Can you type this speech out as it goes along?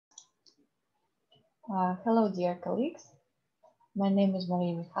Hello, dear colleagues. My name is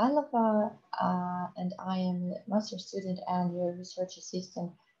Mikhailova, and I am a master student and a research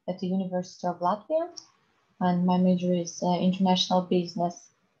assistant at the University of Latvia. And my major is international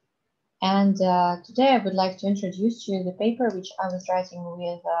business. And today I would like to introduce to you the paper which I was writing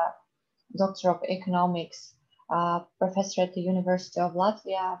with Doctor of Economics, professor at the University of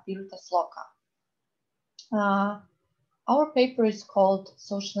Latvia, Biruta Sloka. Our paper is called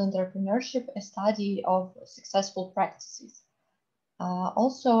Social Entrepreneurship, a study of successful practices.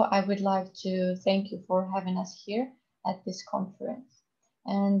 Also, I would like to thank you for having us here at this conference.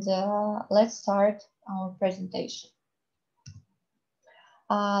 And let's start our presentation.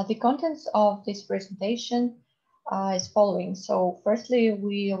 The contents of this presentation is following. So firstly,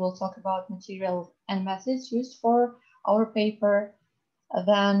 we will talk about material and methods used for our paper,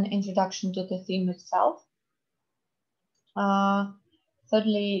 then introduction to the theme itself.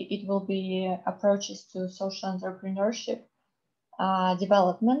 Thirdly, it will be approaches to social entrepreneurship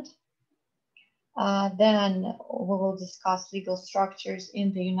development. Then we will discuss legal structures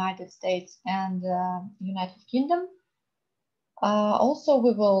in the United States and United Kingdom. Also,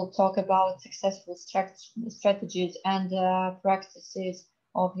 we will talk about successful strategies and practices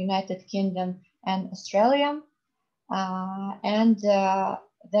of United Kingdom and Australia.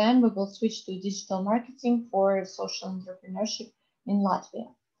 Then we will switch to digital marketing for social entrepreneurship in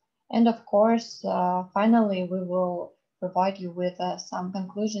Latvia. And of course, finally, we will provide you with some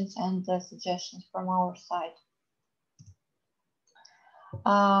conclusions and suggestions from our side.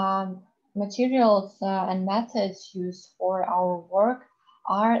 Materials and methods used for our work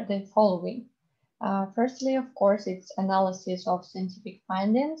are the following. Firstly, of course, it's analysis of scientific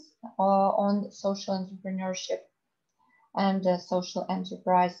findings on social entrepreneurship and social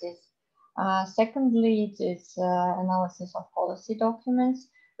enterprises. Secondly, it is analysis of policy documents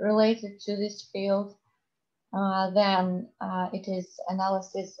related to this field. Then it is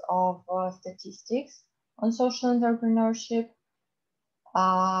analysis of statistics on social entrepreneurship.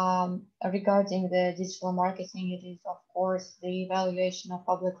 Regarding the digital marketing, it is, of course, the evaluation of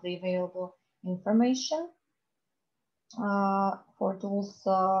publicly available information for tools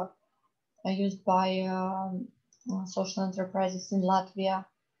used by social enterprises in Latvia.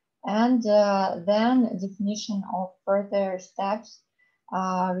 And then definition of further steps,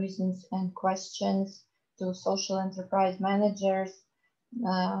 reasons and questions to social enterprise managers,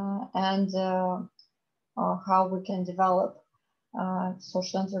 and how we can develop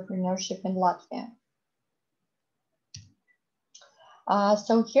social entrepreneurship in Latvia.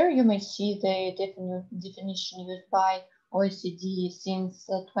 So here you may see the definition used by OECD since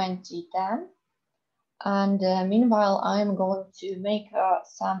 2010. And meanwhile, I'm going to make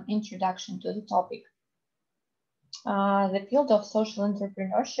some introduction to the topic. The field of social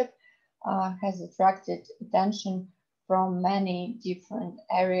entrepreneurship has attracted attention from many different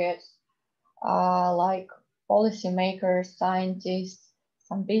areas, like policymakers, scientists,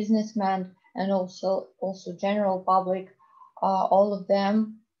 some businessmen, and also general public. All of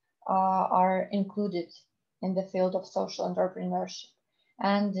them are included in the field of social entrepreneurship.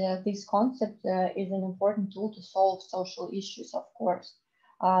 And this concept is an important tool to solve social issues, of course.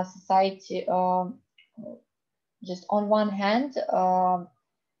 Society, just on one hand,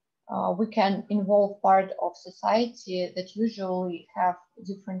 we can involve part of society that usually have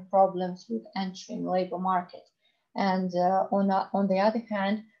different problems with entering labor market. And on the other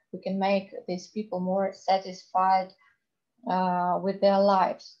hand, we can make these people more satisfied with their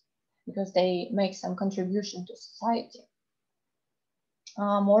lives because they make some contribution to society.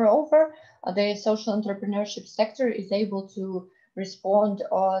 Moreover, the social entrepreneurship sector is able to respond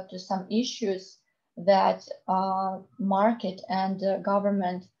to some issues that market and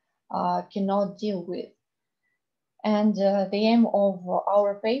government cannot deal with. And the aim of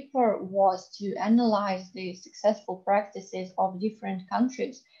our paper was to analyze the successful practices of different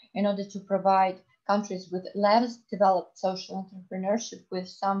countries in order to provide countries with less developed social entrepreneurship with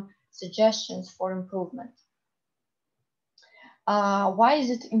some suggestions for improvement. Why is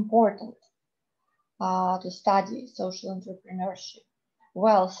it important to study social entrepreneurship?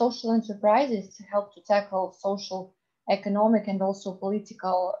 Well, social enterprises help to tackle social, economic, and also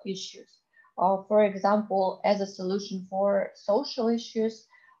political issues. For example, as a solution for social issues,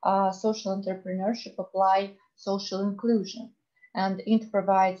 social entrepreneurship apply social inclusion, and it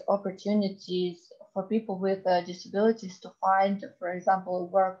provides opportunities for people with disabilities to find, for example, a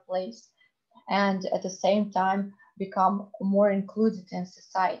workplace, and at the same time become more included in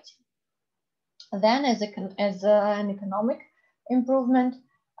society. Then, as an economic improvement,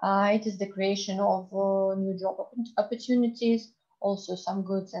 it is the creation of new job opportunities, also some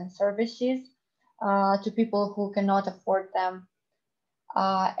goods and services, to people who cannot afford them.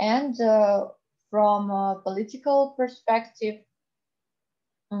 And from a political perspective,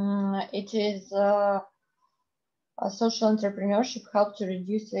 it is social entrepreneurship helps to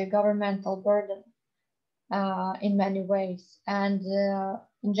reduce the governmental burden in many ways. And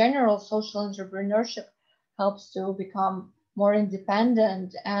in general, social entrepreneurship helps to become more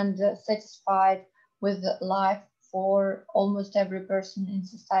independent and satisfied with life for almost every person in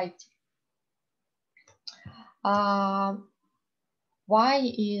society. Why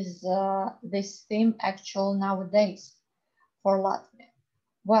is this theme actual nowadays for Latvia?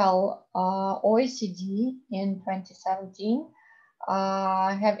 Well, OECD in 2017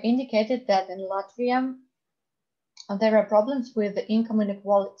 have indicated that in Latvia there are problems with income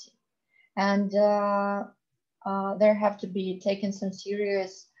inequality, and there have to be taken some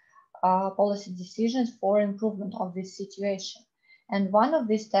serious policy decisions for improvement of this situation. And one of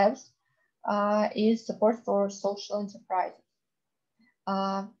these steps is support for social enterprises.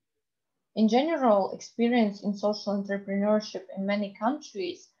 In general, experience in social entrepreneurship in many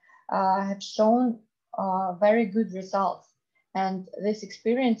countries have shown very good results. And this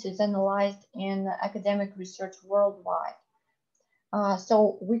experience is analyzed in academic research worldwide.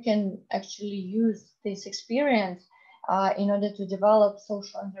 So we can actually use this experience in order to develop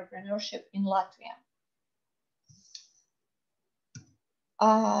social entrepreneurship in Latvia.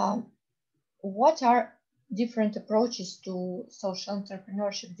 What are different approaches to social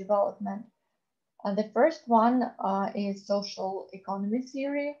entrepreneurship development? The first one is social economy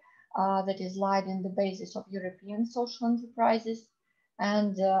theory that is laid in the basis of European social enterprises.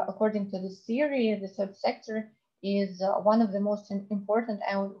 And according to this theory, the third sector is one of the most important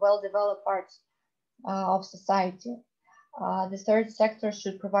and well-developed parts of society. The third sector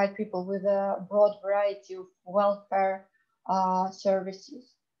should provide people with a broad variety of welfare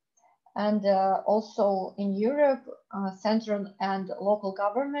services. And also in Europe, central and local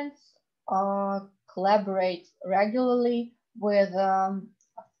governments collaborate regularly with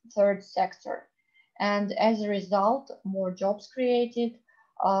third sector. And as a result, more jobs created,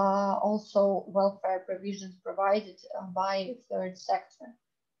 also welfare provisions provided by third sector.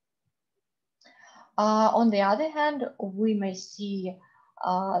 On the other hand, we may see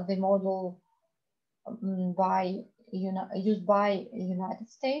the model used by United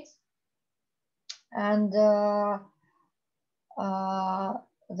States, and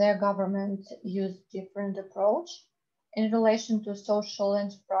their government used different approach in relation to social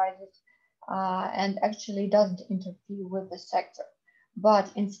enterprises and actually doesn't interfere with the sector.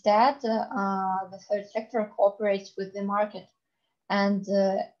 But instead, the third sector cooperates with the market. And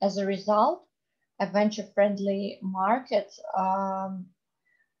as a result, a venture-friendly market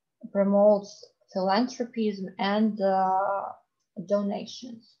promotes philanthropism and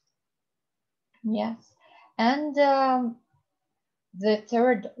donations. Yes, and the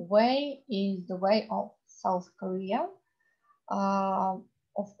third way is the way of South Korea.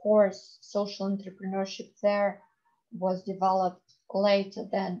 Of course, social entrepreneurship there was developed later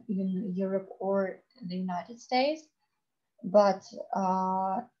than in Europe or the United States, but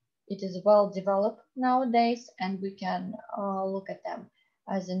it is well developed nowadays, and we can look at them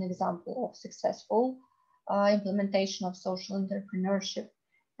as an example of successful implementation of social entrepreneurship.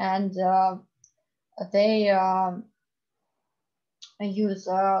 And they use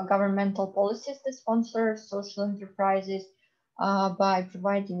governmental policies to sponsor social enterprises by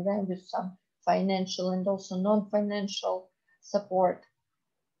providing them with some financial and also non-financial support.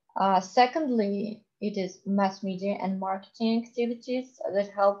 Secondly, it is mass media and marketing activities that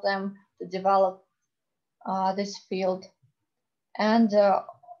help them to develop this field. And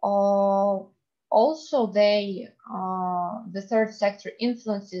also the third sector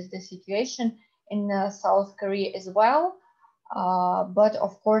influences the situation in South Korea as well, but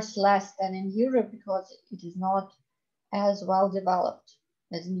of course less than in Europe because it is not as well developed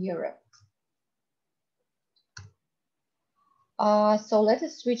as in Europe. So let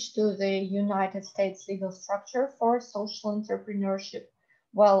us switch to the United States legal structure for social entrepreneurship.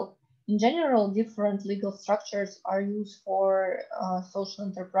 Well, in general, different legal structures are used for social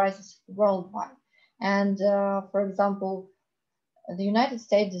enterprises worldwide. And for example, the United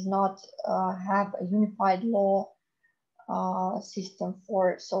States does not have a unified law system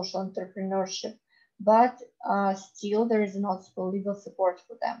for social entrepreneurship, but still there is not legal support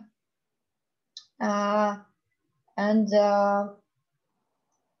for them.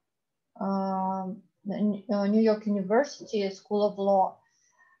 New York University School of Law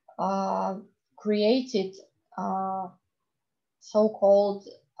created so-called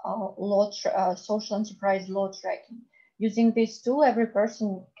social enterprise law tracking. Using this tool, every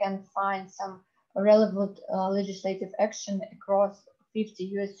person can find some relevant legislative action across 50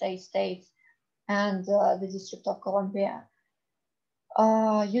 USA states and the District of Columbia.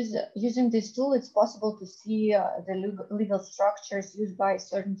 Using this tool, it's possible to see the legal structures used by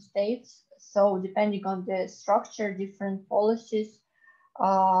certain states. So depending on the structure, different policies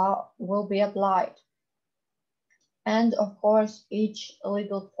will be applied. And of course, each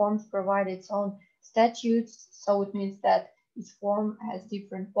legal form provides its own statutes. So it means that each form has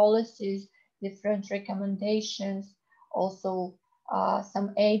different policies, different recommendations, also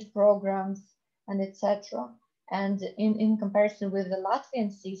some aid programs, and etc. And in comparison with the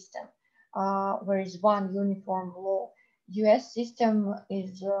Latvian system, where is one uniform law, US system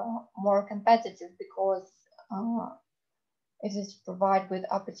is more competitive because it is provided with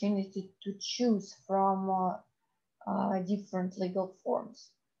opportunity to choose from different legal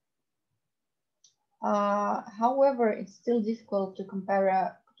forms. However, it's still difficult to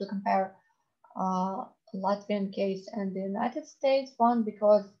compare Latvian case and the United States one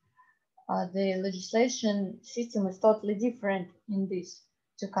because the legislation system is totally different in these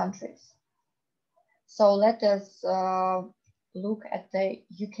two countries. So let us look at the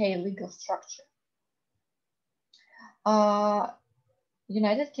UK legal structure.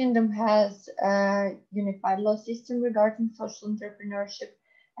 United Kingdom has a unified law system regarding social entrepreneurship,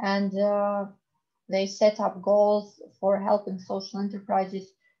 and they set up goals for helping social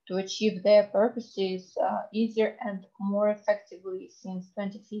enterprises to achieve their purposes easier and more effectively since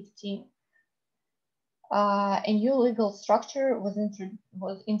 2015. A new legal structure was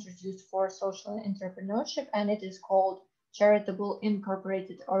introduced for social entrepreneurship, and it is called Charitable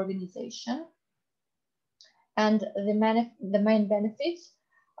Incorporated Organization. And the main benefits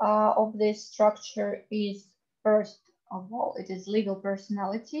of this structure is, first of all, it is legal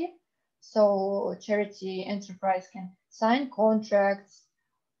personality. So charity enterprise can sign contracts,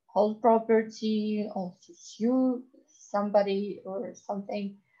 hold property, also sue somebody or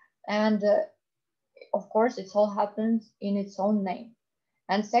something. And of course, it all happens in its own name.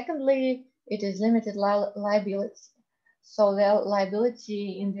 And secondly, it is limited liability. So the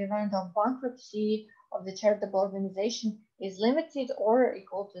liability in the event of bankruptcy of the charitable organization is limited or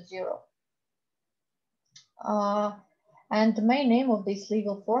equal to zero. And the main aim of this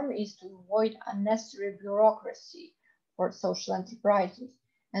legal form is to avoid unnecessary bureaucracy for social enterprises.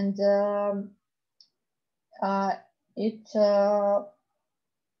 And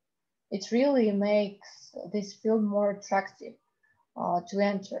it really makes this field more attractive to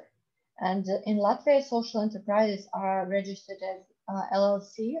enter. And in Latvia, social enterprises are registered as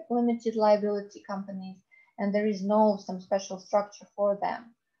LLC, limited liability companies, and there is some special structure for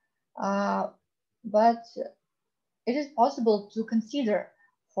them. But it is possible to consider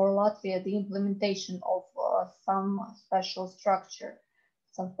for Latvia the implementation of some special structure,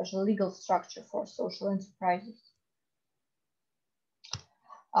 some special legal structure for social enterprises.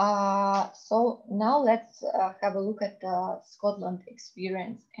 So now let's have a look at Scotland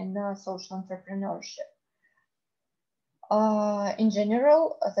experience in social entrepreneurship. In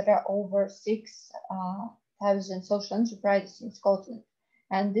general, there are over 6,000 social enterprises in Scotland,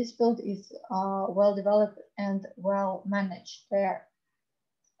 and this field is well developed and well managed there.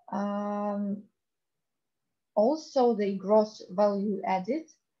 Also, the gross value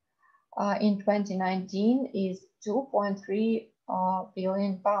added in 2019 is 2.3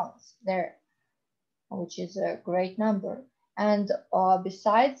 billion pounds there, which is a great number. And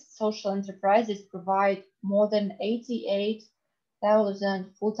besides, social enterprises provide more than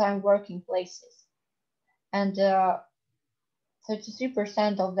 88,000 full-time working places. And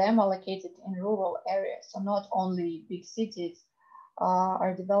 33% of them are located in rural areas. So not only big cities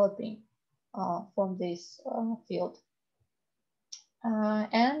are developing from this field.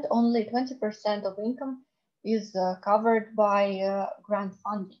 And only 20% of income is covered by grant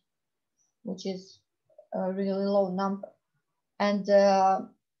funding, which is a really low number. And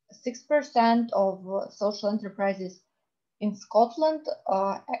 6% of social enterprises in Scotland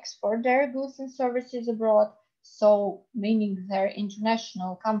export their goods and services abroad, so meaning they're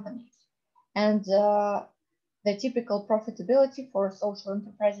international companies. And the typical profitability for social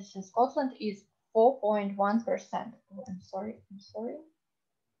enterprises in Scotland is 4.1%. Oh, I'm sorry.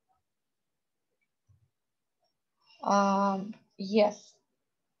 Yes.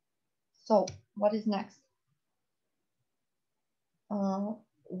 So what is next?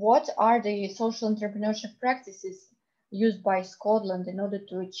 What are the social entrepreneurship practices used by Scotland in order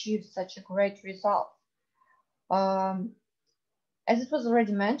to achieve such a great result? As it was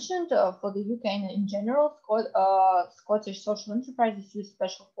already mentioned, for the UK and in general, Scottish social enterprises use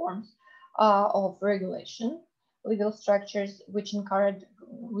special forms of regulation, legal structures which encourage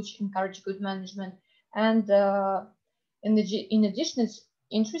which encourage good management. And in addition, it's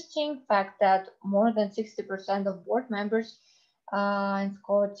interesting fact that more than 60% of board members in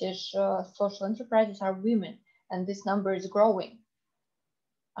Scottish social enterprises are women, and this number is growing.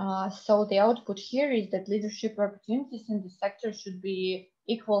 So the output here is that leadership opportunities in the sector should be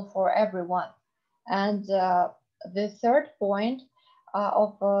equal for everyone. And the third point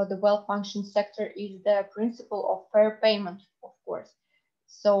of the well-functioning sector is the principle of fair payment, of course.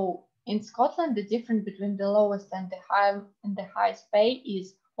 So in Scotland, the difference between the lowest and the highest pay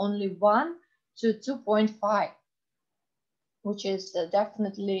is only 1 to 2.5, which is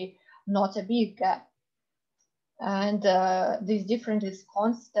definitely not a big gap. And this difference is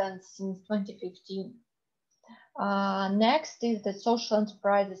constant since 2015. Next is that social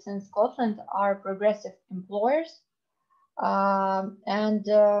enterprises in Scotland are progressive employers, and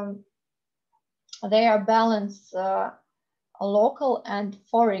they are balanced local and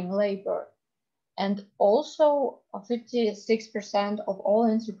foreign labor. And also 56% of all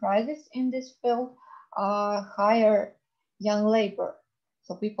enterprises in this field hire young labor,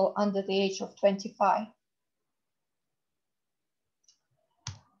 so people under the age of 25.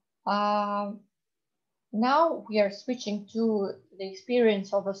 Now we are switching to the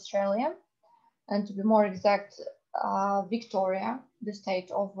experience of Australia, and to be more exact, Victoria, the state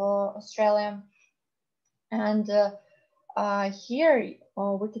of Australia. And here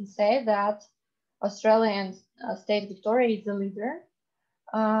we can say that Australian state Victoria is the leader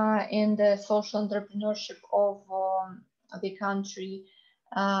in the social entrepreneurship of the country.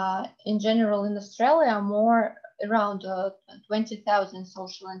 In general, in Australia, around 20,000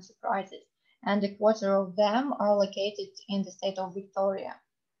 social enterprises, and a quarter of them are located in the state of Victoria.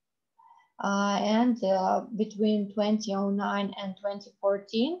 And between 2009 and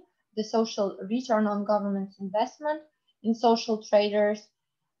 2014, the social return on government investment in social traders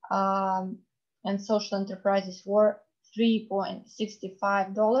and social enterprises were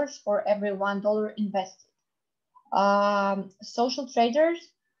 $3.65 for every $1 invested. Social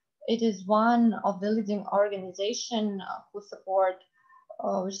traders, it is one of the leading organizations who support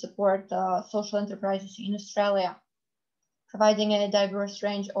social enterprises in Australia, providing a diverse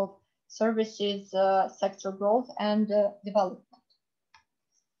range of services, sector growth, and development.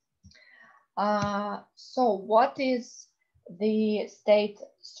 So what is the state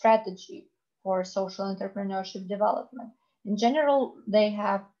strategy for social entrepreneurship development? In general, they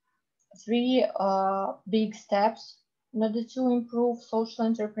have three big steps in order to improve social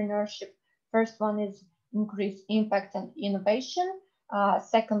entrepreneurship. First one is increase impact and innovation.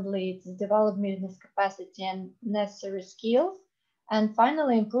 Secondly, it's develop business capacity and necessary skills. And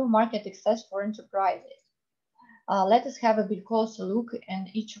finally, improve market access for enterprises. Let us have a bit closer look in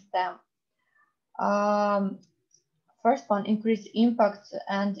each of them. First one, increase impact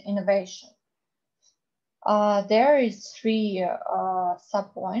and innovation. There is three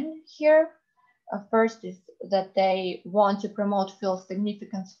sub-points here. First is that they want to promote field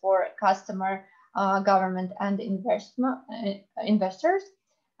significance for customer, government, and investors.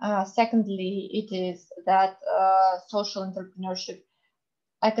 Secondly, it is that social entrepreneurship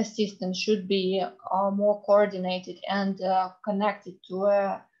ecosystem should be more coordinated and connected to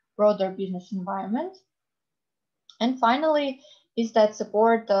a broader business environment. And finally, is that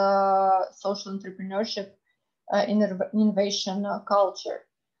support social entrepreneurship innovation culture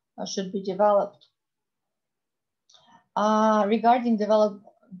should be developed. Regarding develop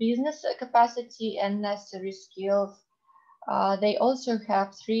business capacity and necessary skills, they also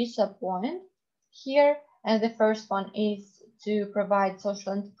have three sub-points here. And the first one is to provide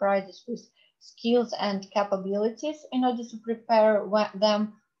social enterprises with skills and capabilities in order to prepare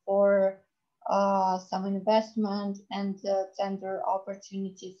them for some investment and tender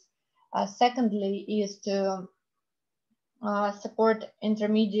opportunities. Secondly is to support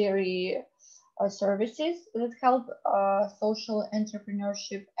intermediary services that help social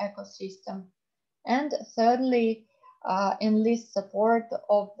entrepreneurship ecosystem. And thirdly, enlist support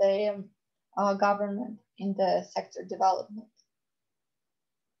of the government in the sector development.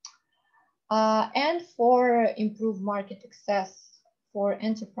 And for improved market access for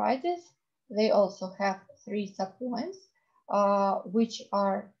enterprises, they also have three sub-points, which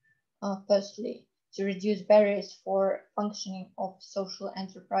are firstly, to reduce barriers for functioning of social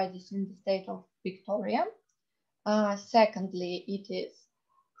enterprises in the state of Victoria. Secondly, it is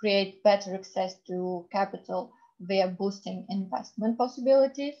create better access to capital via boosting investment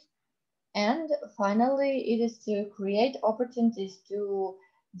possibilities. And finally, it is to create opportunities to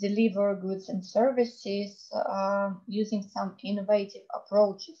deliver goods and services using some innovative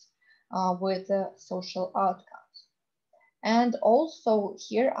approaches with social outcomes. And also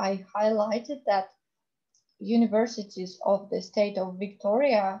here I highlighted that universities of the state of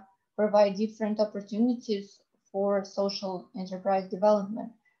Victoria provide different opportunities for social enterprise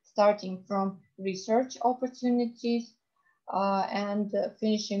development, starting from research opportunities and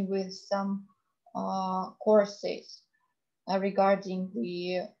finishing with some courses regarding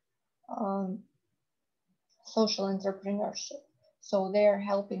the um, social entrepreneurship. So they are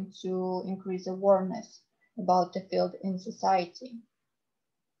helping to increase awareness about the field in society.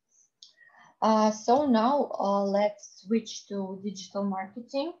 So now let's switch to digital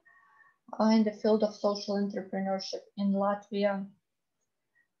marketing in the field of social entrepreneurship in Latvia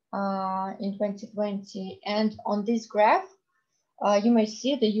in 2020. And on this graph, you may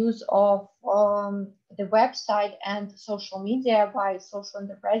see the use of the website and social media by social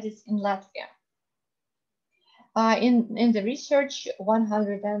enterprises in Latvia. In the research,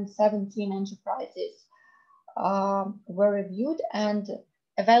 117 enterprises were reviewed, and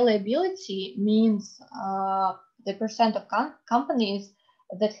availability means the percent of companies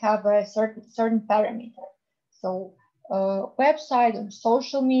that have a certain parameter. So website,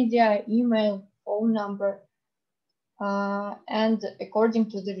 social media, email, phone number, and according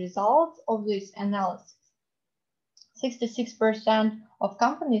to the results of this analysis, 66% of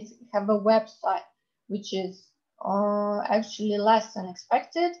companies have a website, which is actually less than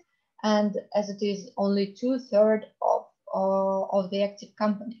expected, and as it is only 2/3 of the active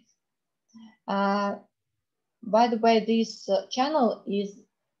companies. By the way, this channel is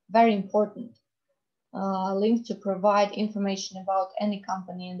very important link to provide information about any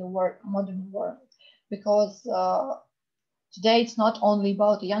company in the modern world, because today it's not only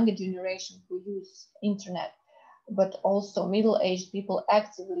about the younger generation who use internet, but also middle-aged people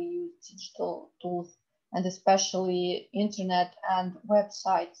actively use digital tools, and especially internet and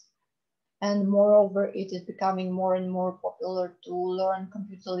websites. And moreover, it is becoming more and more popular to learn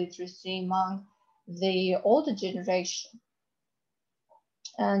computer literacy among the older generation.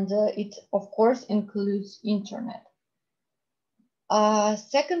 And it, of course, includes internet.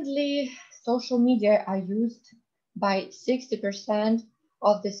 Secondly, social media are used by 60%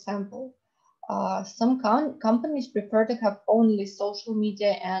 of the sample. Some companies prefer to have only social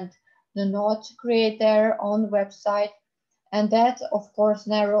media and do not create their own website, and that, of course,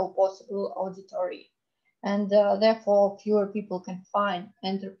 narrow possible auditory, and therefore fewer people can find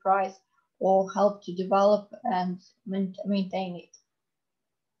enterprise or help to develop and maintain it.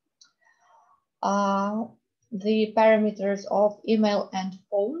 The parameters of email and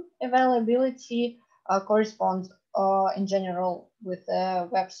phone availability correspond in general with the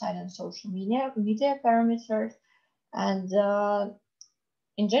website and social media parameters, and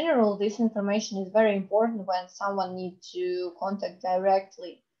in general, this information is very important when someone needs to contact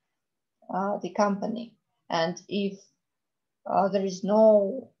directly the company. And if there is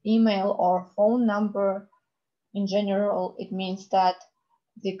no email or phone number, in general, it means that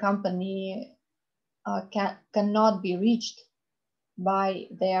the company cannot be reached by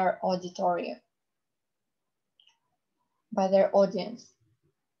their auditory, by their audience.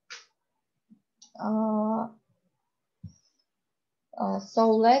 So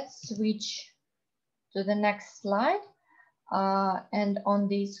let's switch to the next slide. And on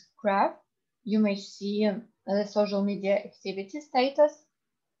this graph, you may see the social media activity status.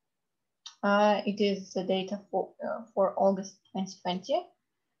 It is the data for August 2020.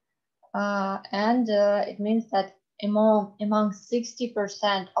 And it means that among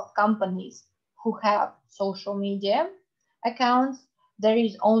 60% of companies who have social media accounts, there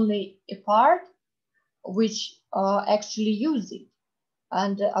is only a part which actually use it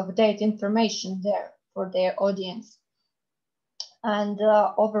and update information there for their audience. And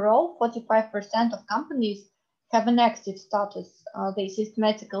overall, 45% of companies have an active status. They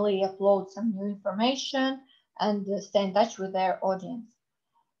systematically upload some new information and stay in touch with their audience.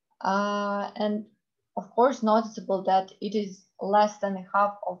 And of course, noticeable that it is less than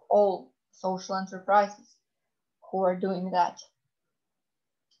half of all social enterprises who are doing that.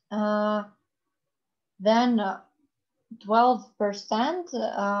 Then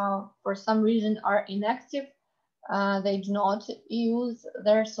 12% for some reason are inactive. They do not use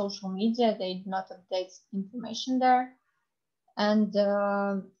their social media. They do not update information there. And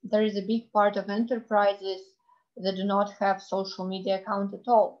there is a big part of enterprises that do not have social media account at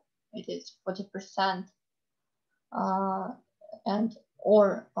all. It is 40% and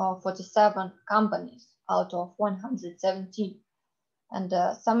or 47 companies out of 117. And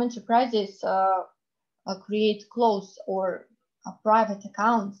some enterprises create closed or private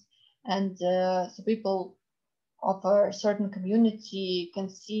accounts, and so people of a certain community can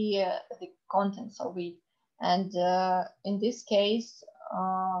see the contents of it, And in this case,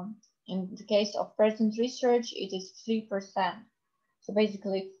 in the case of present research, it is 3%. So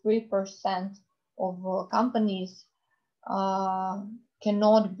basically 3% of companies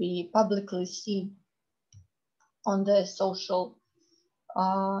cannot be publicly seen on the social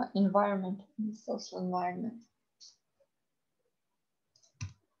environment.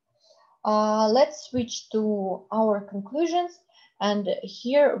 Let's switch to our conclusions. And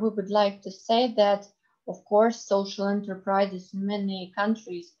here we would like to say that, of course, social enterprises in many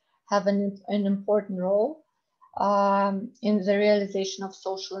countries have an important role in the realization of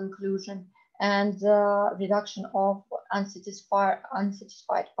social inclusion and reduction of unsatisfied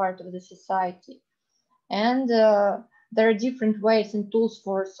part of the society. And there are different ways and tools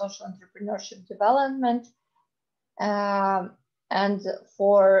for social entrepreneurship development. And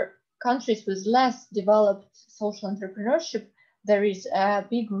for countries with less developed social entrepreneurship, there is a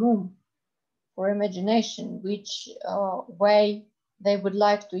big room for imagination, which way they would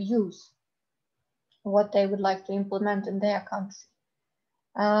like to use, what they would like to implement in their country.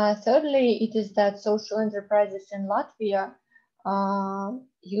 Thirdly, it is that social enterprises in Latvia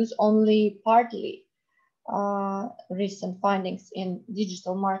use only partly recent findings in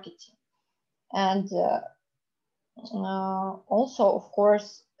digital marketing. And also, of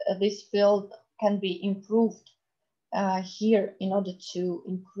course, this field can be improved here in order to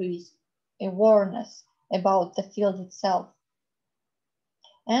increase awareness about the field itself.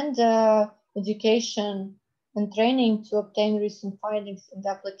 And education and training to obtain recent findings in the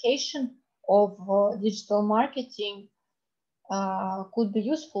application of digital marketing could be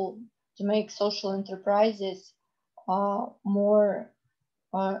useful to make social enterprises more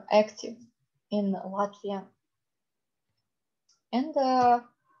active in Latvia. And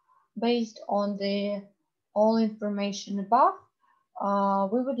based on the all information above,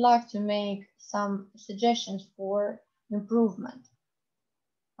 we would like to make some suggestions for improvement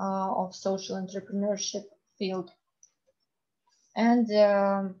of social entrepreneurship field. And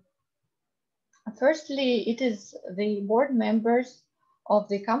firstly, it is the board members of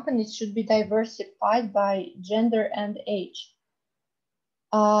the companies should be diversified by gender and age.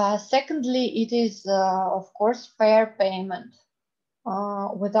 Secondly, it is, of course, fair payment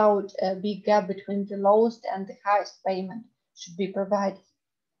without a big gap between the lowest and the highest payment should be provided.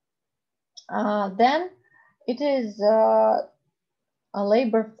 Then it is a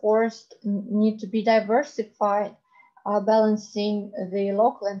labor force need to be diversified, balancing the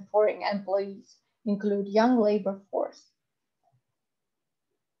local and foreign employees, include young labor force.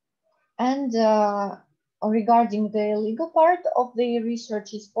 And regarding the legal part of the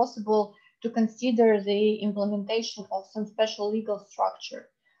research, is possible to consider the implementation of some special legal structure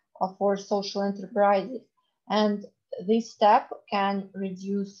for social enterprises. And this step can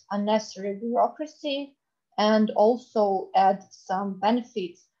reduce unnecessary bureaucracy and also add some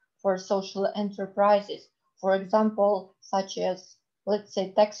benefits for social enterprises, for example, such as, let's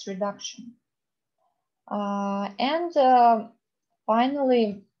say, tax reduction. And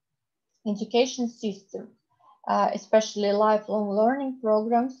finally, education system, especially lifelong learning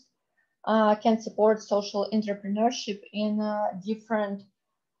programs, can support social entrepreneurship in different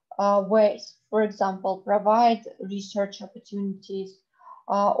ways. For example, provide research opportunities,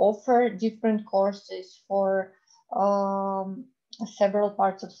 offer different courses for several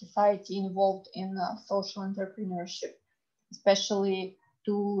parts of society involved in social entrepreneurship, especially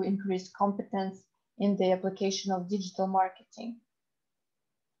to increase competence in the application of digital marketing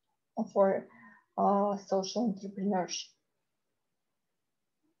for social entrepreneurship.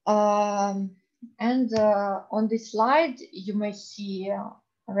 And on this slide, you may see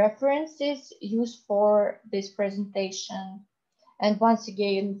references used for this presentation. And once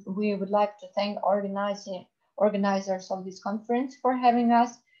again, we would like to thank organizers of this conference for having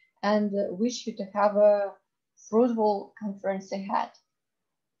us and wish you to have a fruitful conference ahead.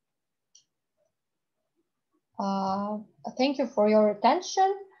 Thank you for your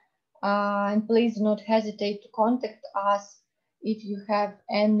attention. And please do not hesitate to contact us if you have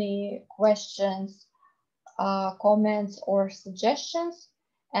any questions, comments, or suggestions.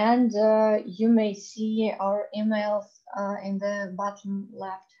 And you may see our emails in the bottom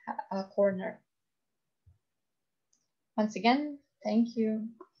left corner. Once again, thank you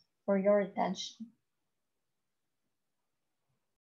for your attention.